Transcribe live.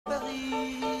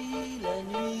la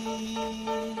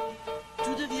nuit,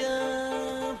 tout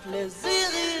devient plaisir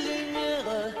et lumière.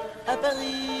 À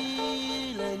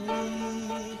Paris, la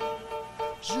nuit,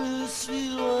 je suis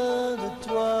loin de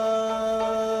toi.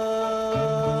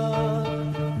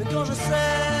 Mais quand je sais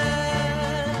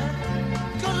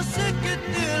que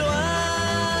tu es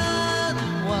loin de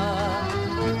moi,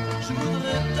 je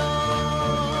voudrais tant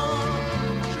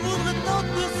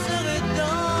te serrer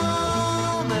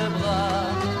dans mes bras.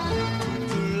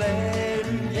 Toutes les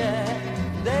lumières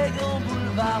des grands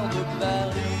boulevards de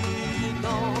Paris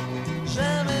n'ont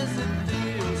jamais été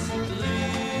aussi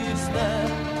tristes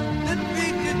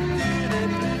depuis que tu n'es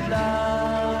plus là.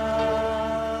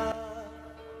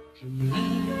 Je me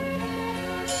lève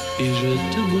et je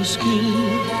te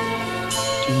bouscule,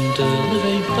 tu ne te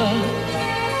réveilles pas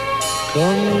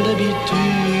comme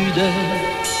d'habitude.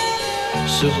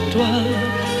 Sur toi,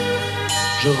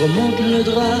 je remonte le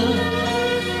drap,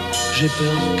 j'ai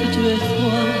peur que tu aies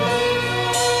froid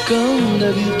comme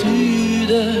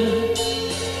d'habitude.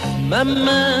 Ma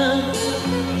main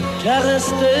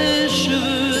caresse tes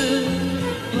cheveux,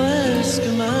 presque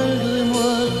malgré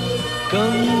moi,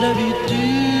 comme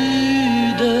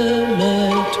d'habitude.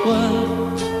 Mais toi,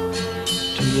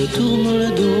 tu me tournes le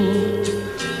dos,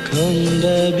 comme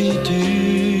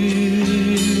d'habitude.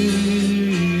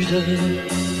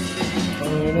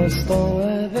 Un instant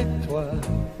avec toi,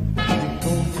 j'ai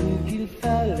compris qu'il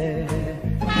fallait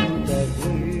tout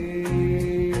avouer.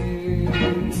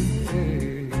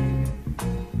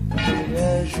 J'ai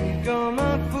agi comme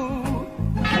un fou,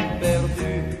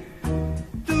 perdu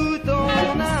tout ton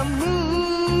amour.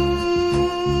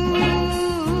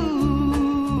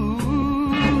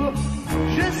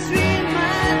 Je suis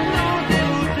maintenant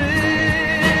dérouté,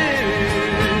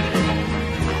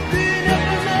 tu ne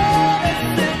peux me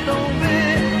laisser tomber,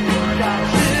 car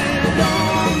j'ai ton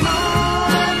nom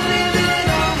imprimé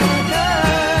dans mon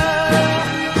cœur.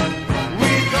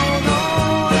 Oui, ton nom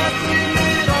imprimé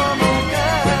dans mon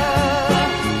cœur.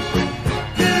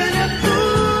 Tu ne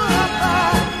pourras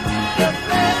pas te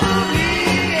faire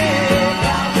oublier,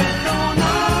 car j'ai ton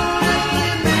nom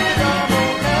imprimé dans mon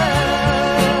cœur.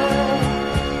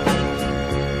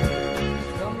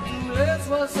 Comme tous les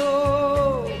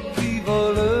oiseaux qui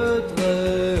volent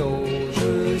très haut,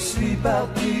 je suis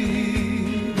parti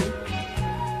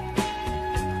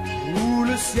où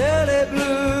le ciel est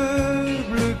bleu,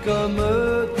 bleu comme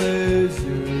tes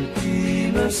yeux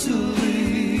qui me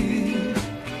sourient.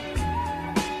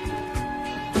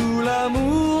 Tout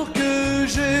l'amour que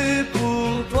j'ai pour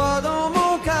toi dans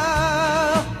mon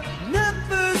cœur ne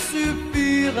peut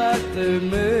suffire à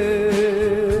t'aimer,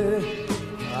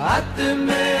 à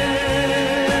t'aimer,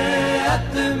 à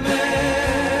t'aimer.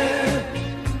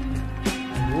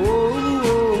 Oh,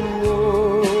 oh,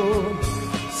 oh.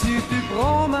 Si tu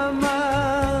prends ma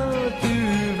main, tu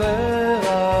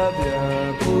verras bien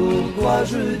pourquoi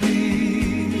je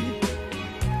dis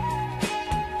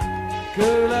que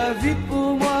la vie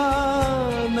pour moi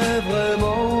n'est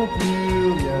vraiment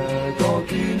plus rien quand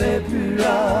tu n'es plus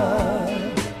là.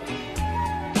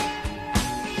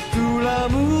 Tout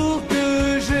l'amour que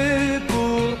j'ai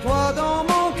pour toi dans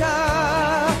mon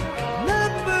cœur ne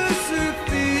peut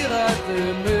suffire à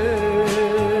t'aimer,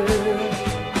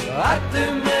 à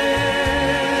t'aimer,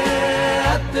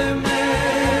 à t'aimer.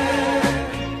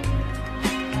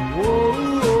 Oh,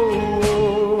 oh,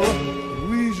 oh,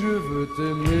 oui, je veux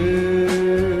t'aimer.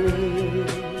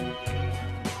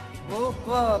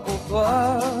 Pour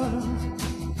toi,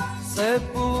 c'est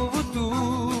pour vous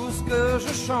tous que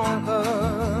je chante.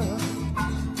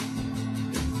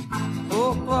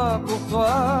 Pour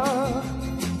toi,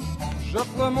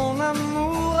 j'offre mon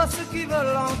amour à ceux qui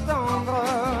veulent l'entendre.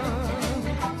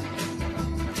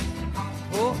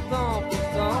 Pourtant,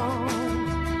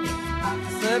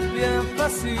 c'est bien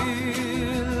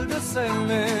facile de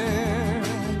s'aimer.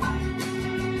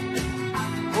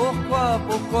 Pourquoi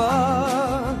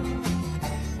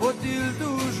faut-il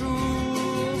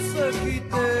toujours se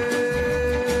quitter?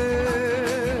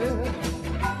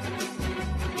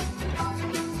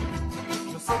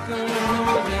 Je sais qu'un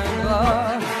jour viendra,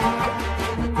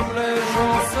 tous les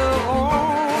gens seront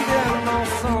bien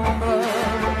ensemble.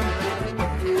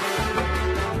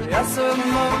 Et à ce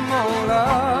moment-là,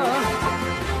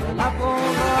 on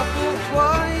apprendra pourquoi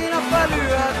il a fallu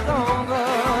attendre.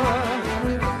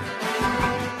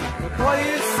 Ne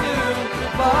croyez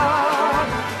surtout pas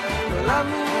que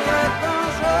l'amour est un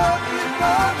jeu qu'il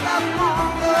faut apprendre.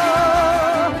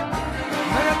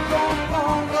 Mais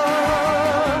comprendre,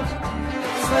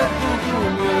 c'est beaucoup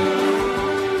mieux.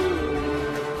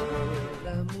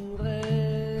 L'amour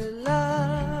est là,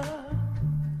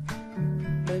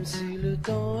 même si le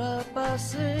temps mois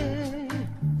passés.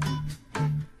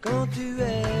 Quand tu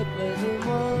es près de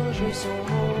moi, je sens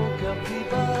mon cœur qui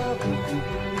bat beaucoup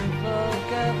plus fort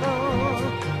qu'avant.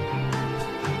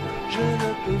 Je ne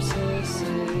peux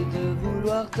cesser de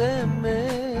vouloir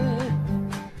t'aimer.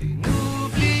 Et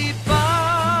n'oublie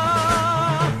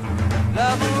pas,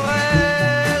 l'amour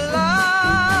est là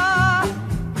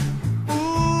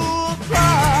pour toi.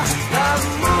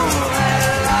 L'amour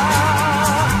est là.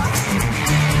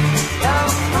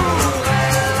 L'amour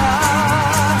est là.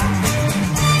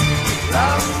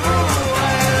 L'amour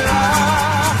est là.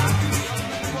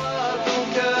 Moi, ton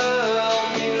cœur,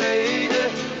 Milady,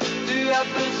 tu as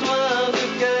besoin de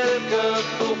quelqu'un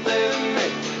pour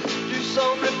t'aimer. Tu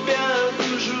sembles bien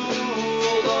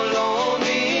toujours dans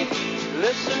l'ennui.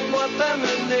 Laisse-moi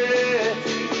t'amener.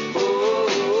 Oh, oh,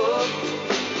 oh.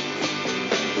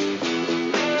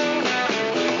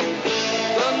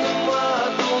 Donne-moi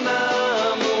ton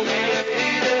âme, mon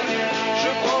Milady. Je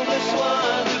prendrai soin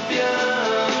de bien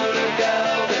le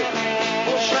garder.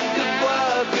 Pour chaque fois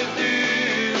que tu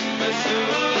me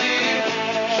souris,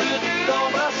 je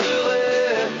t'embrasserai.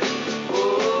 Oh,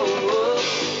 oh, oh.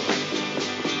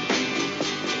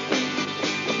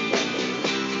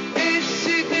 Et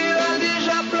si tu as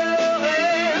déjà pleuré,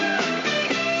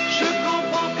 je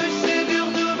comprends que c'est dur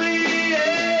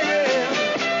d'oublier.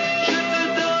 Je te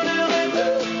donnerai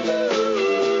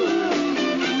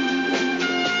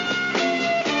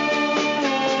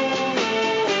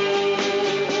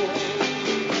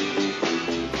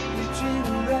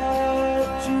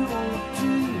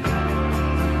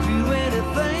do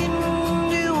anything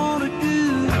you want to do.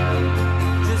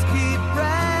 Just keep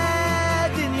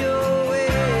riding your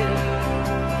way.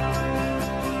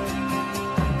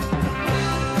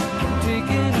 Take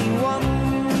anyone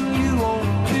you want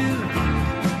to,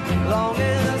 long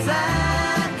as I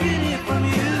can hear from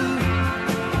you.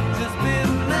 Just be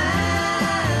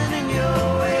minding your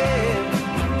way.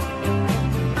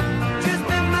 Just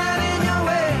be minding your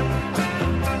way.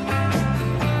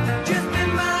 Just be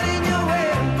minding your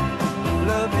way.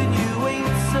 Loving you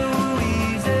ain't so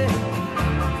easy.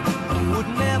 Would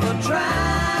never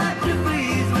try to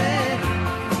please me,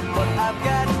 but I've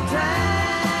got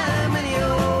time in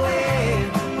your way.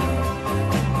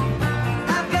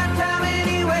 I've got time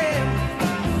anyway.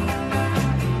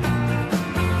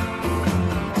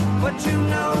 But you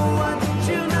know what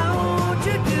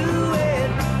you do it,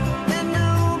 and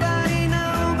nobody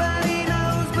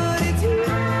knows but it's you.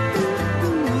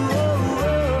 Oh,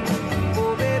 oh,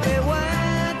 oh, baby, why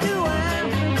do I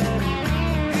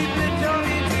keep it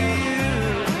talking to you?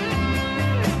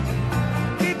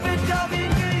 Keep it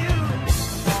talking to you.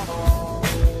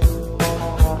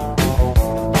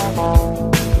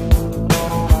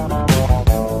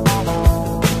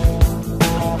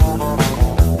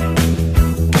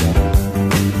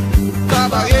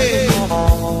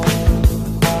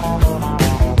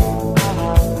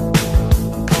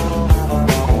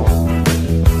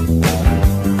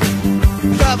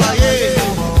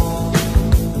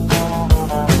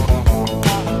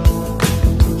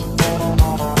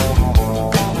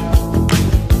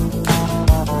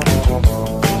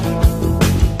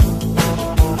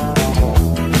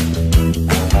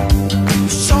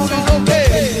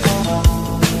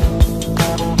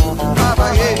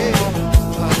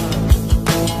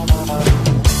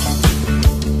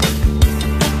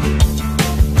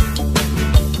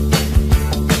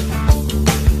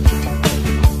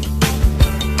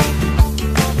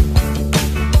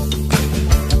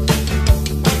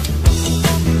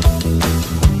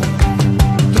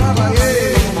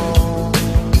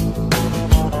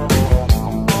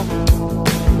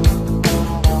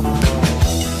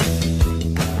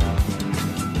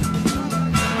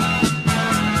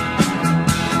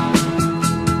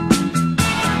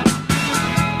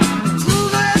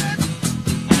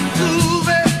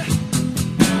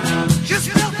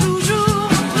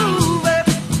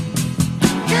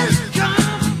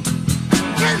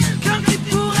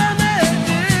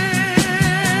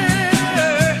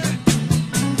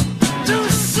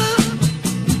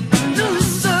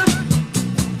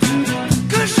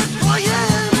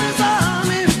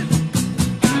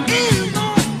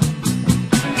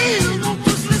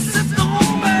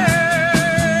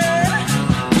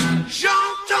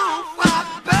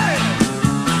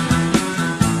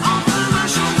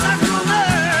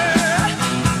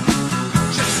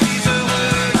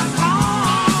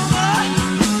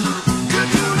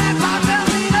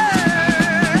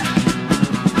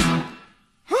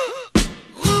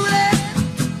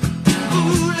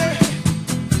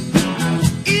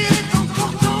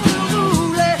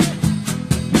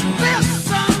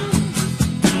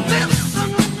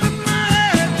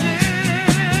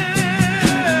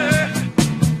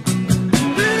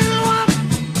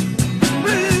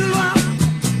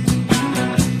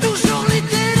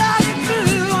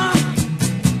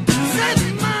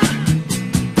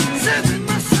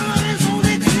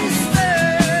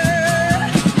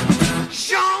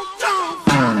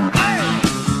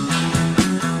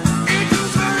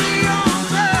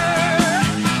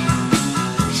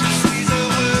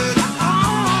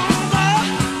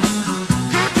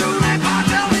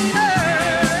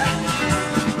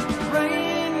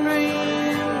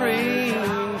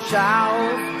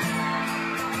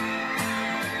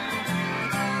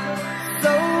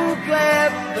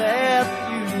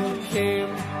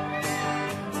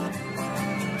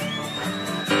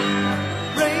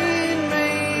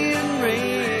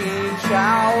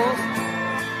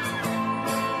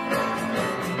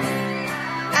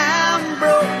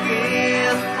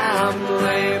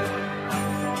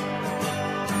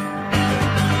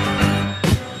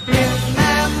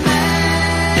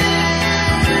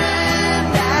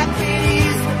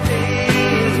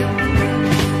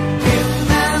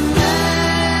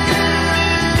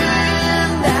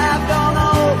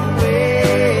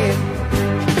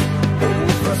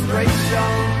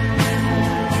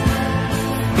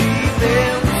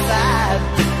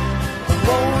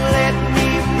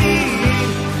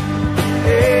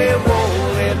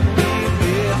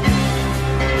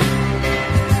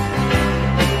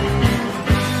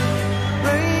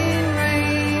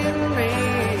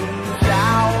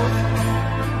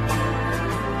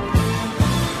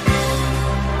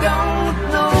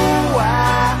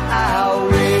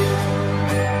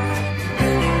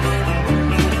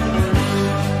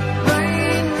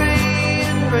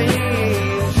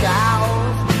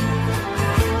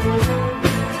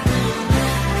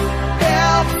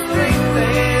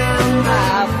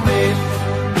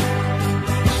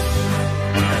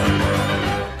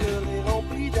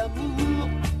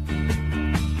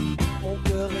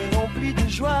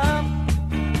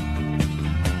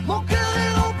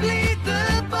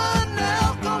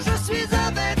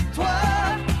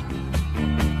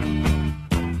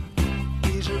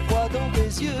 dans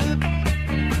tes yeux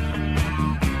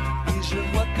et je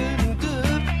vois que nous deux.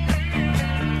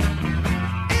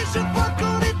 Et je crois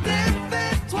qu'on était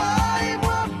fait, toi et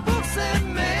moi, pour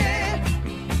s'aimer.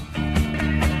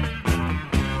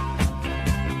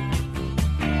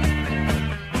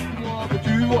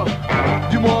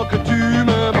 Dis-moi que tu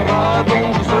m'aimeras,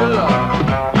 donc je serai là.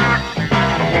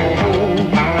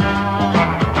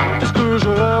 Est-ce que je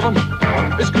rêve?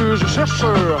 Est-ce que je cherche?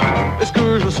 Est-ce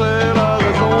que je sais la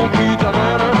raison qui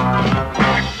t'amène?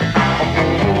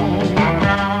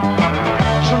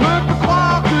 Je ne peux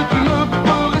croire que tu ne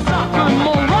ferais ça que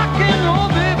mon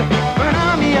rock'n'roll baby, un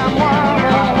ami à moi.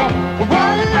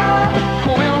 Voilà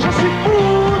combien je suis fou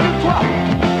de toi.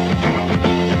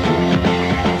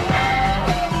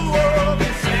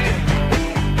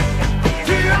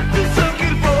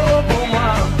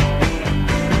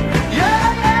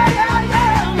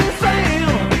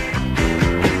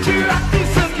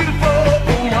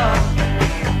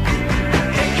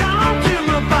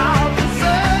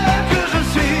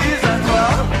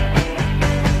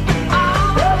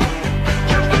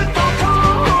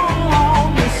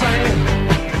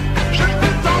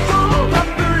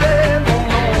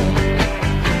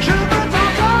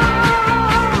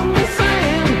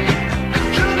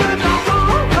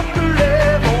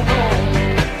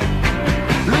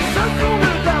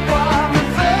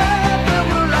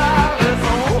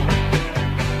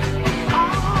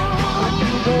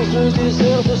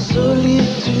 Désert de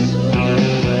solitude,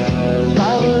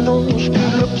 par un ange que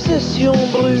l'obsession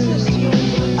brûle,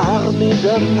 armé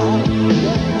d'amour,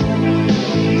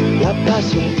 la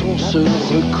passion ton se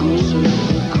recoule.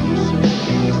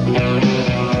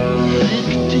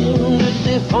 Victime de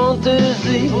tes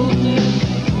fantaisies,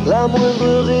 la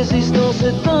moindre résistance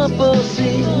est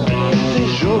impossible. Tes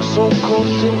jours sont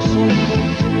comptés,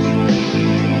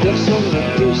 personne ne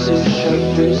peut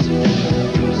s'échapper.